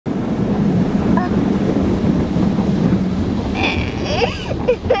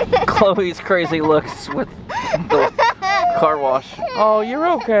Chloe's crazy looks with the car wash. Oh, you're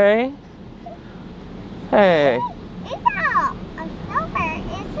okay. Hey.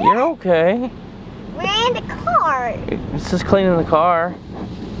 You're okay. We're in the car. It's just cleaning the car.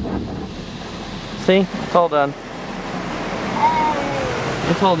 See? It's all done.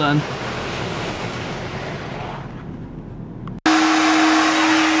 It's all done.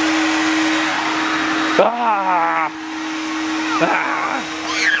 Ah! Ah! Ah!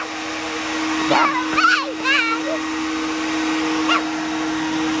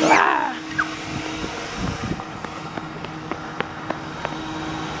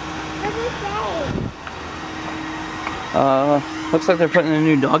 Looks like they're putting a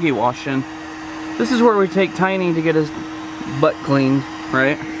new doggy wash in. This is where we take Tiny to get his butt cleaned,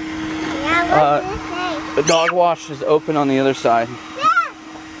 right? Yeah, what does it say? The dog wash is open on the other side. Yeah.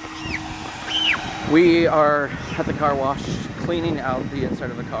 We are at the car wash cleaning out the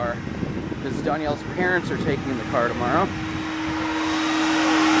inside of the car because Danielle's parents are taking the car tomorrow.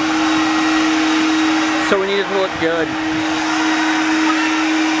 So we need it to look good.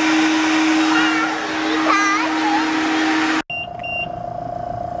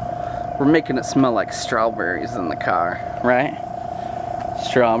 We're making it smell like strawberries in the car, right?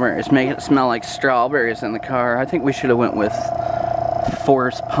 Strawberries, making it smell like strawberries in the car. I think we should have went with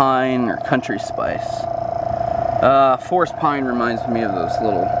forest pine or country spice. Forest pine reminds me of those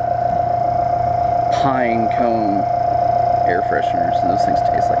little pine cone air fresheners, and those things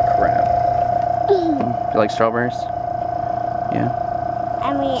taste like crap. Do you like strawberries? Yeah.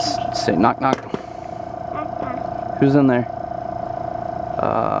 I mean, Say knock knock. Who's in there?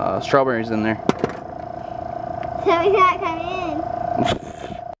 Strawberries in there. so he's not coming in.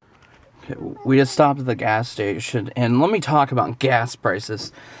 Okay, we just stopped at the gas station, and let me talk about gas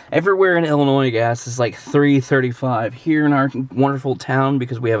prices. Everywhere in Illinois, gas is like $3.35. Here in our wonderful town,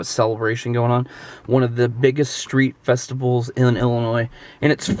 because we have a celebration going on, one of the biggest street festivals in Illinois,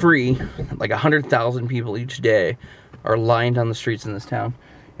 and it's free. Like 100,000 people each day are lined on the streets in this town,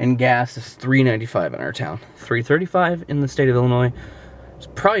 and gas is $3.95 in our town. $3.35 in the state of Illinois.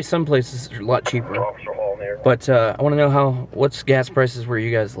 Probably some places are a lot cheaper, but I want to know what's gas prices where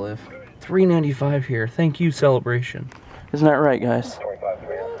you guys live. $3.95 here. Thank you, celebration. Isn't that right, guys?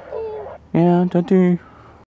 Yeah, don't do.